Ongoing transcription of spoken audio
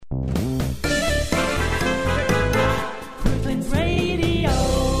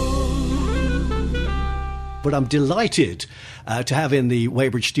but I'm delighted to have in the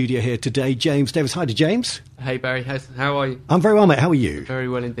Weybridge studio here today James Davis. Hi to James. Hey Barry, how are you? I'm very well, mate. How are you? Very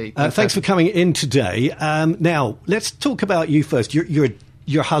well indeed. Thanks for coming in today. Now, let's talk about you first. You're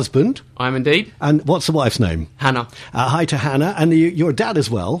your husband. I am indeed. And what's the wife's name? Hannah. Hi to Hannah. And you're a dad as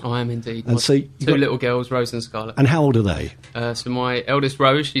well. I am indeed. And so two little girls, Rose and Scarlett. And how old are they? So my eldest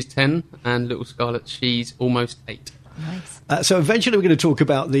Rose, she's 10, and little Scarlett, she's almost 8. Nice. So eventually we're going to talk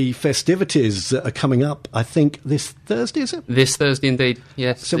about the festivities that are coming up, I think, this Thursday, is it? This Thursday indeed,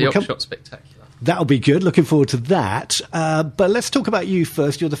 yes. So the Oxshot Spectacular. That'll be good. Looking forward to that. But let's talk about you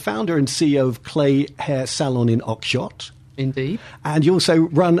first. You're the founder and CEO of Clay Hair Salon in Oxshot. Indeed. And you also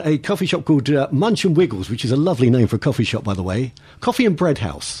run a coffee shop called Munch and Wiggles, which is a lovely name for a coffee shop, by the way. Coffee and Bread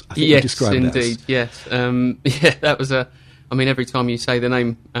House, I think you described it as. Yes, indeed, yes. Yeah, that was every time you say the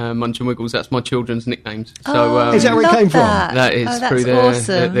name Munch and Wiggles, that's my children's nicknames. So, is that where it came from? That is through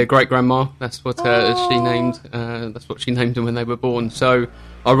their great grandma. That's what she named. That's what she named them when they were born. So,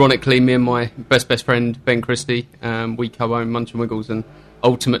 ironically, me and my best friend Ben Christie, we co-own Munch and Wiggles, and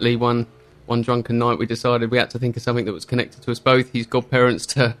ultimately one drunken night we decided we had to think of something that was connected to us both. He's godparents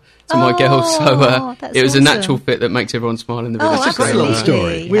to my girls, so it was a natural fit that makes everyone smile in the village. It's a great little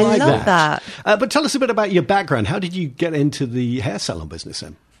story. We like love that. But tell us a bit about your background. How did you get into the hair salon business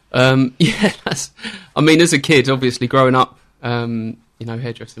then? As a kid, obviously growing up,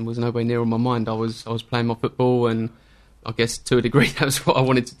 hairdressing was nowhere near on my mind. I was playing my football, and I guess to a degree that was what I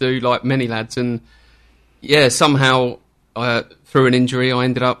wanted to do, like many lads. And somehow through an injury, I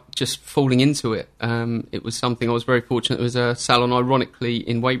ended up just falling into it. It was something I was very fortunate. It was a salon, ironically,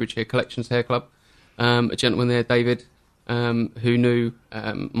 in Weybridge here, Collections Hair Club. A gentleman there, David, who knew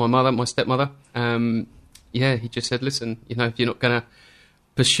my stepmother. He just said, listen, if you're not going to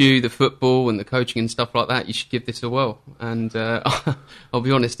pursue the football and the coaching and stuff like that, you should give this a whirl. And I'll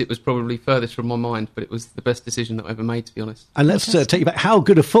be honest, it was probably furthest from my mind, but it was the best decision that I ever made, to be honest. And let's take you back. How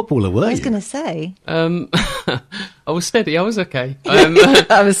good a footballer were you? I was going to say. I was steady. I was okay.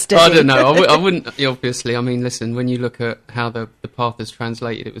 I was steady. I don't know. I wouldn't, obviously. Listen, when you look at how the path has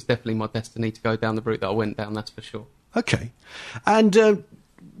translated, it was definitely my destiny to go down the route that I went down, that's for sure. Okay. And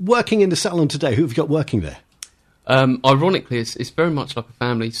working in the salon today, who have you got working there? Ironically, it's very much like a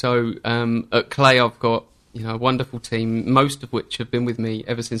family. So at Clay, I've got a wonderful team, most of which have been with me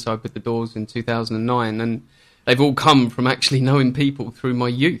ever since I opened the doors in 2009, and they've all come from actually knowing people through my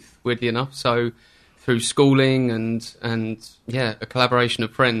youth, weirdly enough. So through schooling and a collaboration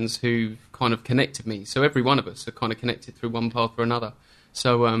of friends who've kind of connected me. So every one of us are kind of connected through one path or another.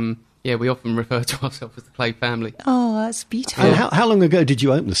 So we often refer to ourselves as the Clay family. Oh, that's beautiful. And how long ago did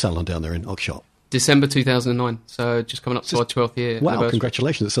you open the salon down there in Oxshot? December 2009, so just coming up to our 12th year. Wow,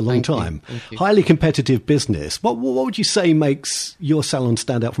 congratulations. It's a long time. Thank you. Highly competitive business. What would you say makes your salon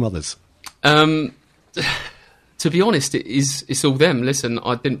stand out from others? To be honest, it's all them. Listen,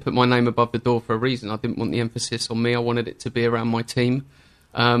 I didn't put my name above the door for a reason. I didn't want the emphasis on me. I wanted it to be around my team.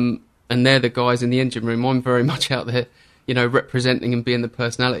 And they're the guys in the engine room. I'm very much out there, representing and being the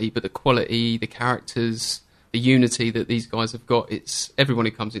personality, but the quality, the characters, the unity that these guys have got, it's everyone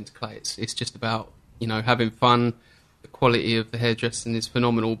who comes into Clay. It's just about, having fun. The quality of the hairdressing is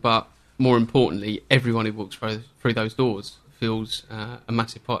phenomenal, but more importantly, everyone who walks through those doors feels a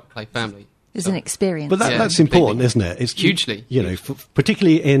massive part of Clay family. It's an experience. But that's important, isn't it? It's hugely.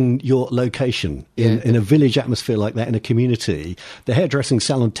 Particularly in your location, in a village atmosphere like that, in a community, the hairdressing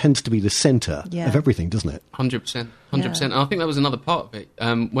salon tends to be the centre of everything, doesn't it? 100%. 100%. And I think that was another part of it.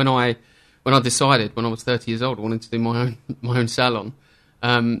 When I decided, when I was 30 years old, I wanted to do my own salon,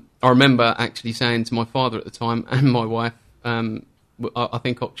 I remember actually saying to my father at the time and my wife, I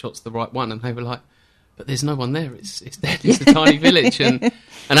think Oxshot's the right one. And they were like, but there's no one there. It's dead. It's a tiny village. And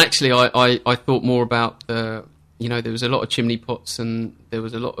actually, I thought more about there was a lot of chimney pots and there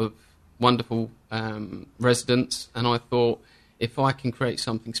was a lot of wonderful residents. And I thought, if I can create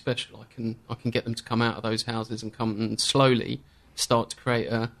something special, I can get them to come out of those houses and come and slowly start to create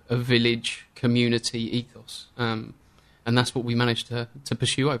a village community ethos, and that's what we managed to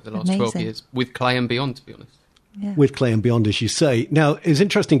pursue over the last 12 years with Clay and beyond, to be honest. Yeah. With Clay and beyond, as you say. Now, it's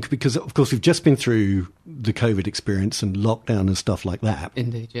interesting because, of course, we've just been through the COVID experience and lockdown and stuff like that.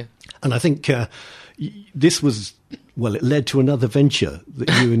 Indeed, yeah. And I think this was, it led to another venture that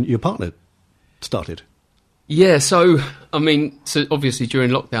you and your partner started. Yeah, so obviously during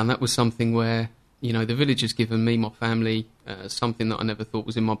lockdown, that was something where, the village has given me, my family, something that I never thought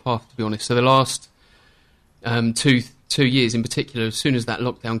was in my path, to be honest. So the last 2 years in particular, as soon as that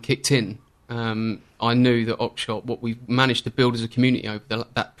lockdown kicked in, I knew that Oxshot, what we managed to build as a community over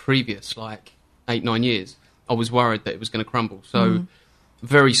that previous 8-9 years, I was worried that it was going to crumble. So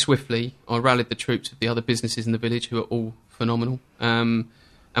very swiftly, I rallied the troops of the other businesses in the village who are all phenomenal.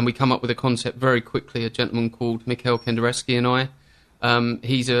 And we come up with a concept very quickly. A gentleman called Mikhail Kendereski and I.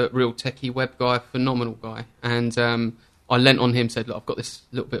 He's a real techie web guy, phenomenal guy. And I lent on him, said, look, I've got this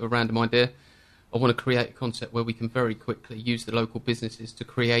little bit of a random idea. I want to create a concept where we can very quickly use the local businesses to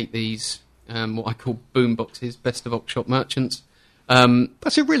create these, what I call boom boxes, best of Oxshott merchants.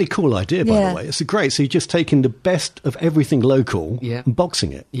 That's a really cool idea, by the way. It's great. So you're just taking the best of everything local and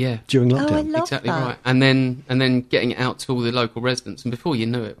boxing it during lockdown. Oh, I love exactly that. right. And then getting it out to all the local residents. And before you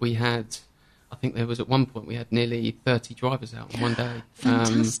knew it, we had, I think there was at one point we had nearly 30 drivers out in one day.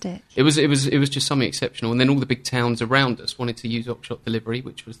 Fantastic. It was just something exceptional. And then all the big towns around us wanted to use Oxshott Delivery,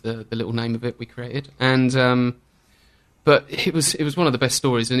 which was the little name of it we created. And but it was one of the best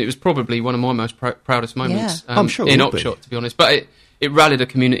stories, and it was probably one of my most proudest moments I'm sure in Oxshott, to be honest. But it rallied a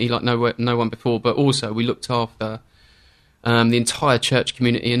community like no one before. But also we looked after the entire church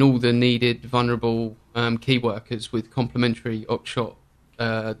community and all the needed vulnerable key workers with complimentary Oxshott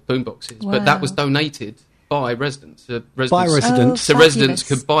boomboxes. Wow. But that was donated by residents. By residents. So residents fabulous.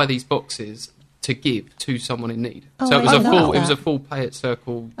 could buy these boxes to give to someone in need. Oh, so it was I a love full that. it was a full pay it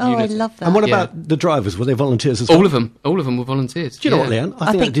circle Oh, unity. I love that. And what Yeah. about the drivers? Were they volunteers as well? All of them were volunteers. Do you know what, Leanne?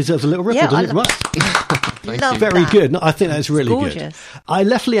 I think that deserves a little ripple, Yeah, doesn't it? I Right. Thank Love you. Very that. good. No, I think that's really good. gorgeous. I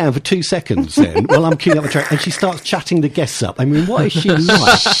left Leanne for 2 seconds then while I'm queuing up the track, and she starts chatting the guests up. I mean, what is she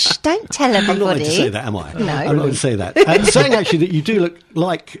like? Shh, don't tell I'm not everybody. going to say that, am I? No. I'm not going to say that. Saying actually that you do look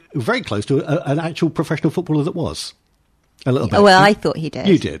like very close to an actual professional footballer that was. A little bit. Oh, well, I thought he did.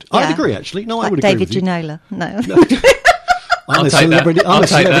 You did. Yeah. I'd agree, actually. No, I Like would agree David with you. Ginola. No. I'm a take that. celebrity. I'm I'll a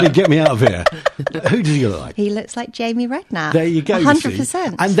take celebrity. that. Get me out of here. Who does he look like? He looks like Jamie Redknapp. There you go. you see.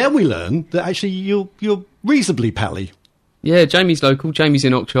 100%. And then we learn that actually you're reasonably pally. Yeah, Jamie's local. Jamie's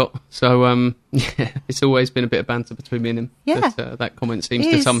in Oxshott. So, yeah, it's always been a bit of banter between me and him. Yeah. But, that comment seems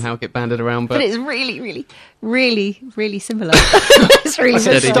It to is. somehow get banded around. But But it's really, really, really, really similar. It's really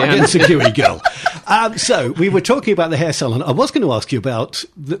Steady, similar. Stop Dan. getting security, girl. So we were talking about the hair salon. I was going to ask you about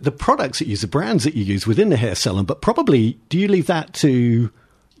the products that you use, the brands that you use within the hair salon, but probably do you leave that to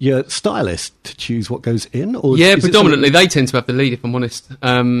your stylist to choose what goes in? Or yeah, is it predominantly something- they tend to have the lead, if I'm honest.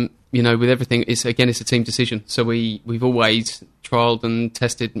 You know, with everything, it's a team decision. So we've always trialled and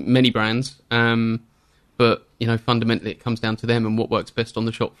tested many brands. But, you know, fundamentally it comes down to them and what works best on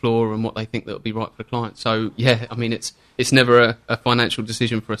the shop floor and what they think that will be right for the client. So, yeah, I mean, it's never a financial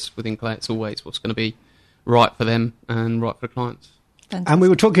decision for us within Clay. It's always what's going to be right for them and right for the clients. And we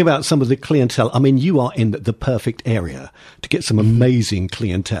were talking about some of the clientele. I mean, you are in the perfect area to get some amazing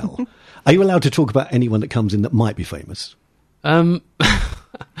clientele. Are you allowed to talk about anyone that comes in that might be famous?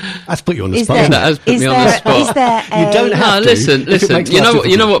 That's put you on the Is spot. there, isn't it? That has put is me on the there, spot. is there a... You don't have No, to, listen. if it makes You life know what?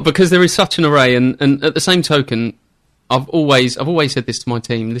 difficult. Because there is such an array, and at the same token, I've always said this to my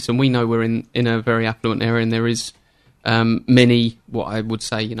team. Listen, we know we're in a very affluent area, and there is many, what I would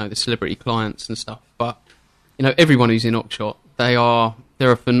say, you know, the celebrity clients and stuff. But you know, everyone who's in Oxshott, there are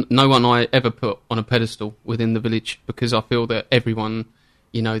no one I ever put on a pedestal within the village, because I feel that everyone,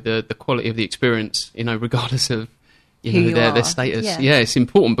 you know, the quality of the experience, you know, regardless of Who you know you their are. status, Yeah. it's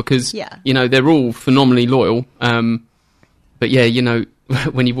important because Yeah. you know they're all phenomenally loyal. But yeah, you know,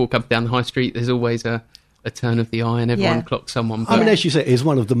 when you walk up down the high street, there's always a turn of the eye and everyone Yeah. clocks someone. I mean, But as you say, it's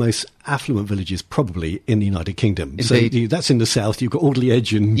one of the most affluent villages probably in the United Kingdom. Indeed. So that's in the south. You've got Audley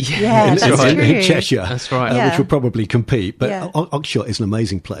Edge and Yeah, in, that's in true. Cheshire. That's right. Yeah. Which would probably compete. But Yeah. Oxshott is an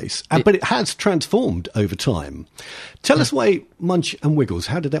amazing place. But it has transformed over time. Tell us why Munch and Wiggles,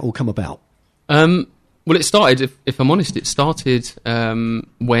 how did that all come about? Well, it started, if I'm honest, it started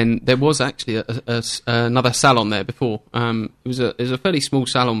when there was actually another salon there before. It was a fairly small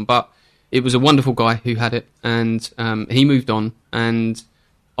salon, but it was a wonderful guy who had it, and he moved on. And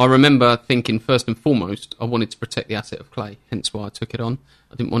I remember thinking, first and foremost, I wanted to protect the asset of Clay, hence why I took it on.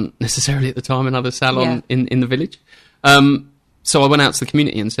 I didn't want necessarily at the time another salon in the village. So I went out to the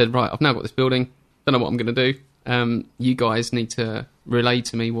community and said, right, I've now got this building, don't know what I'm going to do. You guys need to relay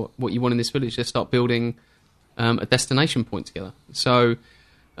to me what you want in this village. Let's start building a destination point together. So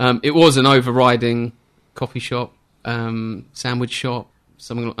it was an overriding coffee shop, sandwich shop,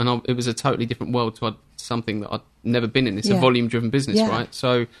 something, and it was a totally different world to something that I'd never been in. It's a volume-driven business, right?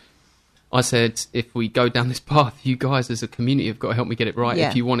 So I said, if we go down this path, you guys as a community have got to help me get it right.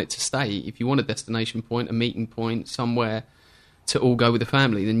 If you want it to stay, if you want a destination point, a meeting point, somewhere to all go with the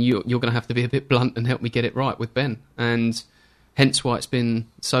family, then you're going to have to be a bit blunt and help me get it right with Ben. And hence why it's been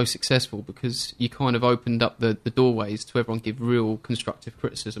so successful, because you kind of opened up the doorways to everyone give real constructive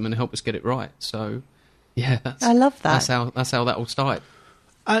criticism and help us get it right. So, yeah, I love that. That's how that all started.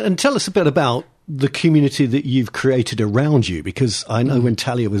 And tell us a bit about the community that you've created around you? Because I know when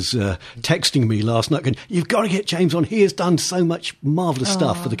Talia was texting me last night, going, "You've got to get James on. He has done so much marvellous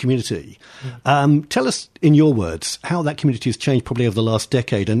stuff for the community." Tell us, in your words, how that community has changed probably over the last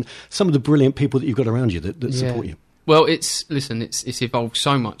decade, and some of the brilliant people that you've got around you that support you. Well, it's evolved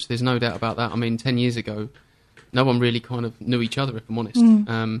so much. There's no doubt about that. I mean, 10 years ago, no one really kind of knew each other, if I'm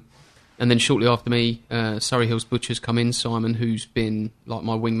honest. And then shortly after me, Surrey Hills Butchers come in, Simon, who's been like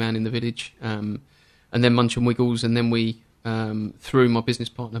my wingman in the village, and then Munch and Wiggles, and then we, through my business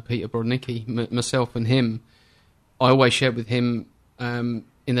partner, Peter Brodnicki, myself and him, I always shared with him, in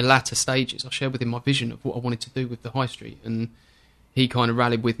the latter stages, I shared with him my vision of what I wanted to do with the high street, and he kind of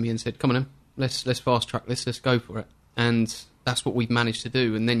rallied with me and said, "Come on, then, let's fast track this, let's go for it." And that's what we've managed to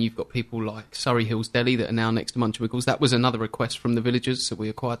do. And then you've got people like Surrey Hills Deli that are now next to Munch and Wiggles. That was another request from the villagers, so we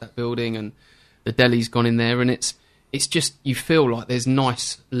acquired that building, and the deli's gone in there, and it's just, you feel like there's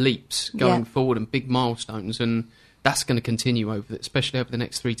nice leaps going forward and big milestones, and that's going to continue especially over the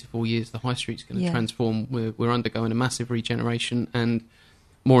next 3 to 4 years. The high street's going to transform. We're undergoing a massive regeneration, and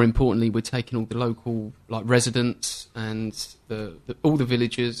more importantly, we're taking all the local residents and all the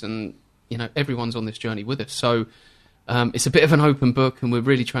villagers, and everyone's on this journey with us. So it's a bit of an open book, and we're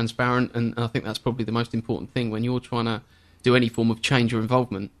really transparent, and I think that's probably the most important thing when you're trying to do any form of change or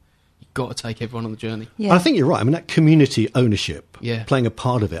involvement. You've got to take everyone on the journey. I think you're right. I mean, that community ownership, playing a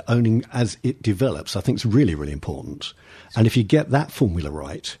part of it, owning as it develops, I think is really, really important. And if you get that formula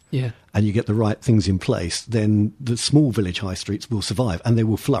right, and you get the right things in place, then the small village high streets will survive and they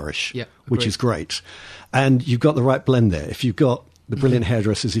will flourish, which is great. And you've got the right blend there. If you've got the brilliant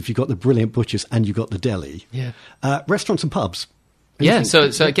hairdressers, if you've got the brilliant butchers, and you've got the deli. Restaurants and pubs.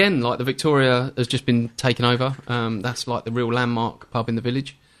 So again, like the Victoria has just been taken over. That's like the real landmark pub in the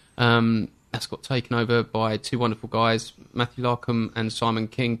village. That's got taken over by two wonderful guys, Matthew Larkham and Simon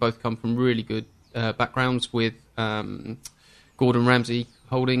King. Both come from really good backgrounds with Gordon Ramsay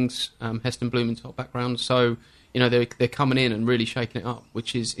Holdings, Heston Blumenthal background. So they're coming in and really shaking it up,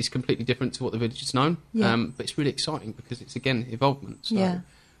 which is completely different to what the village has known. But it's really exciting because it's, again, involvement. So,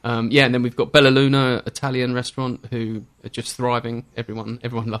 and then we've got Bella Luna, Italian restaurant, who are just thriving. Everyone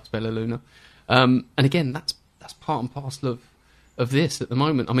loves Bella Luna. And again, that's part and parcel of this at the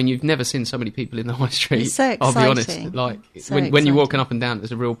moment. I mean, you've never seen so many people in the high street. It's so I'll be exciting. honest. When you're walking up and down,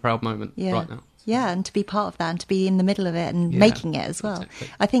 there's a real proud moment right now. Yeah, and to be part of that and to be in the middle of it and making it as well. Exactly.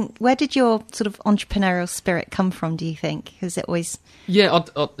 I think, where did your sort of entrepreneurial spirit come from, do you think? Is it always... Yeah,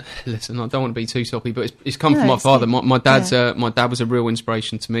 listen, I don't want to be too soppy, but it's come from my father. My dad was a real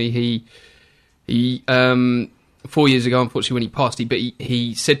inspiration to me. He 4 years ago, unfortunately, when he passed,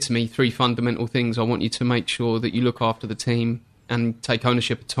 he said to me 3 fundamental things. I want you to make sure that you look after the team and take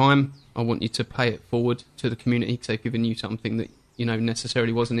ownership of time. I want you to pay it forward to the community, because they've given you something that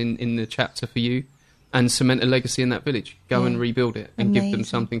necessarily wasn't in the chapter for you, and cement a legacy in that village. Go and rebuild it and give them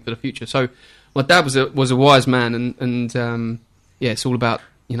something for the future. So my dad was a wise man, and it's all about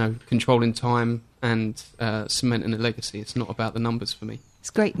controlling time and cementing a legacy. It's not about the numbers for me. It's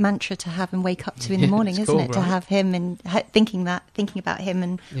a great mantra to have and wake up to in the morning, isn't it? Right? To have him and thinking about him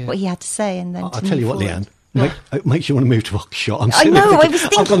and what he had to say, and then I'll tell you what, Leanne. It makes you want to move to Oxshot. I know. I was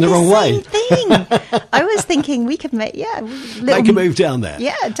thinking I've gone the wrong way. Thing. I was thinking we could make make a move down there.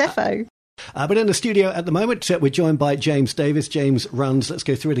 Yeah, defo. But in the studio at the moment, we're joined by James Davis. James runs. Let's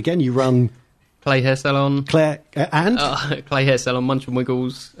go through it again. You run Clay Hair Salon, Claire and Clay Hair Salon, Munch and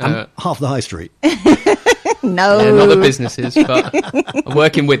Wiggles, half the high street. No, not the businesses, but I'm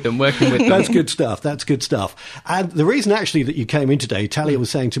working with them. That's good stuff. And the reason actually that you came in today, Talia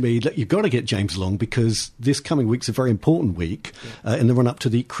was saying to me that you've got to get James along because this coming week's a very important week in the run-up to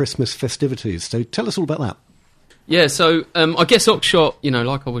the Christmas festivities. So tell us all about that. Yeah, so I guess Oxshot,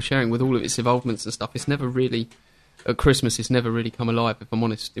 like I was sharing with all of its involvements and stuff, it's never really, at Christmas, it's never really come alive, if I'm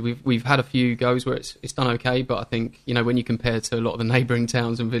honest. We've had a few goes where it's done okay, but I think, when you compare to a lot of the neighbouring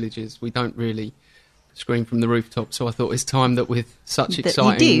towns and villages, we don't really scream from the rooftop. So I thought it's time that with such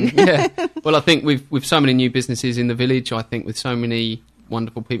exciting... You do. Well, I think with so many new businesses in the village, I think with so many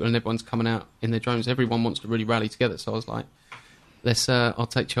wonderful people and everyone's coming out in their drones, everyone wants to really rally together. So I was like, I'll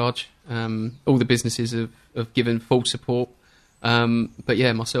take charge. All the businesses have given full support. But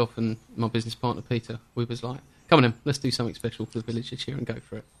yeah, myself and my business partner, Peter, we was like, come on in, let's do something special for the village this year and go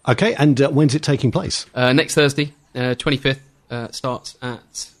for it. Okay, and when's it taking place? Next Thursday, 25th, starts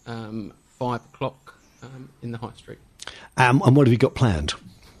at 5 o'clock in the High Street. And what have you got planned?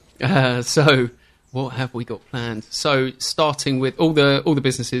 So what have we got planned? So starting with all the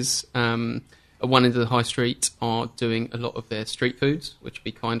businesses at one end of the High Street are doing a lot of their street foods, which would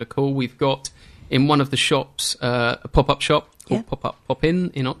be kind of cool. We've got in one of the shops a pop-up shop Yeah. Pop Up Pop In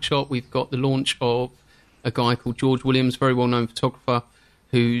Oxshott. We've got the launch of a guy called George Williams, very well-known photographer,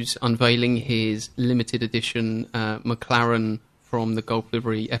 who's unveiling his limited edition McLaren from the Gulf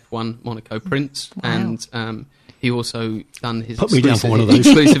Livery F1 Monaco Prince. Wow. And he also done his Put me down for one of those.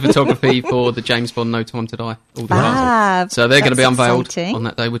 exclusive photography for the James Bond No Time to Die. All the Fab. so they're going to be That's unveiled exciting. on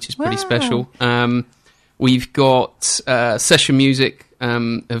that day, which is pretty Wow. special. We've got Session Music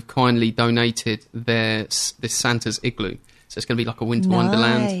have kindly donated this Santa's Igloo. So it's going to be like a winter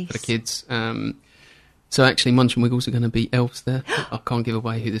wonderland for the Nice. kids. So actually, Munch and Wiggles are going to be elves there. I can't give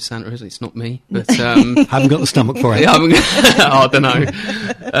away who the Santa is. It's not me. But Haven't got the stomach for it. yeah, I don't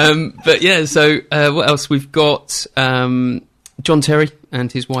know. But yeah, so what else? We've got John Terry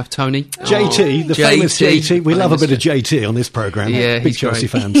and his wife Tony. JT, the famous JT. We love a bit of JT on this programme. Yeah, Big he's Chelsea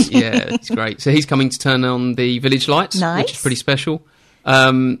great. fans. Yeah, he's great. So he's coming to turn on the village lights, Nice. which is pretty special.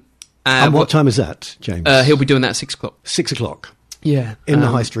 And what time is that, James? He'll be doing that at 6 o'clock. 6 o'clock. Yeah, In the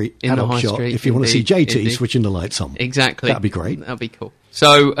High Street, in at the High Oxshott. Street, If you want to see indeed, JT indeed. switching the lights on. Exactly. That'd be great. That'd be cool.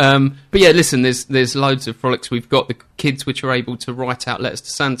 So, but yeah, listen, there's loads of frolics. We've got the kids which are able to write out letters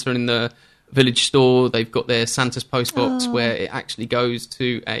to Santa in the village store. They've got their Santa's postbox where it actually goes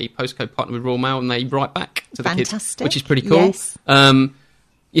to a postcode partner with Royal Mail and they write back to the kids, Fantastic. which is pretty cool. Yes.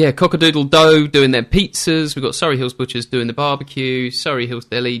 Yeah, Cockadoodle Dough doing their pizzas. We've got Surrey Hills Butchers doing the barbecue. Surrey Hills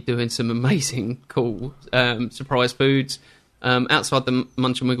Deli doing some amazing, cool surprise foods. Outside the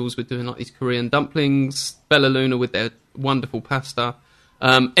Munch and Wiggles, we're doing like these Korean dumplings. Bella Luna with their wonderful pasta.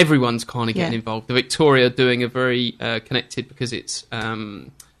 Everyone's kind of getting Yeah. involved. The Victoria doing a very connected because it's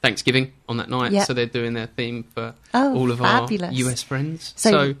Thanksgiving on that night, Yeah. so they're doing their theme for Oh, all of fabulous. our US friends.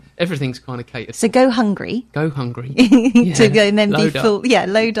 So- So everything's kind of catered. So go hungry Go hungry to go and then be load up. full. Yeah,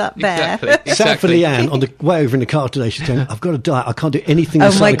 load up there. Exactly. Sad for exactly. Leanne, on the way over in the car today, she's going, I've got to diet. I can't do anything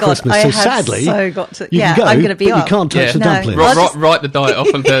Oh this my side of God, Christmas. I So have sadly, so got to- you yeah, can go, I'm gonna be but off. you can't touch Yeah. the No. dumplings. I'll just- Write the diet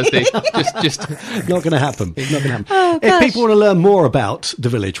off on Thursday. just Not going to happen. Not going to happen. Oh, If gosh. people want to learn more about the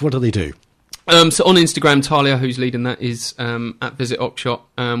village, what do they do? So on Instagram, Talia, who's leading that, is at Visit Oxshott,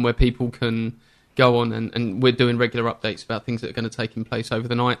 where people can go on and we're doing regular updates about things that are going to take in place over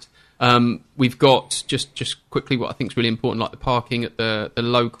the night. We've got, just quickly, what I think is really important, like the parking at the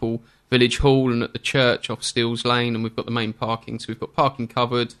local village hall and at the church off Steels Lane, and we've got the main parking. So we've got parking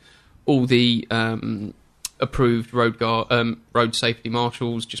covered, all the approved road safety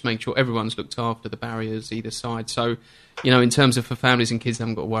marshals, just make sure everyone's looked after, the barriers either side. So, in terms of for families and kids, they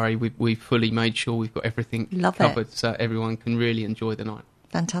haven't got to worry. We've fully made sure we've got everything Love it. covered so everyone can really enjoy the night.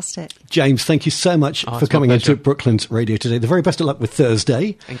 Fantastic. James, thank you so much Oh, for it's my coming into pleasure. Brooklands Radio today. The very best of luck with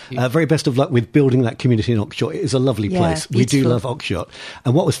Thursday. Thank you. Very best of luck with building that community in Oxshott. It is a lovely Yeah, place. We do beautiful. love Oxshott.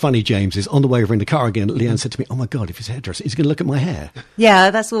 And what was funny, James, is on the way over in the car again, Leanne said to me, oh my God, if he's a hairdresser, he's going to look at my hair.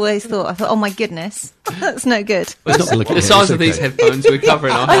 Yeah, that's always thought. I thought, oh my goodness, that's no good. It's not gonna look at The my size hair, of it's these okay. headphones, we're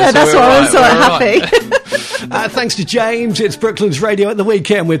covering our I know, hair, that's so why we're I'm so all right, we're all right. happy. Thanks to James. It's Brooklands Radio at the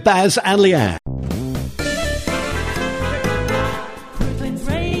weekend with Baz and Leanne.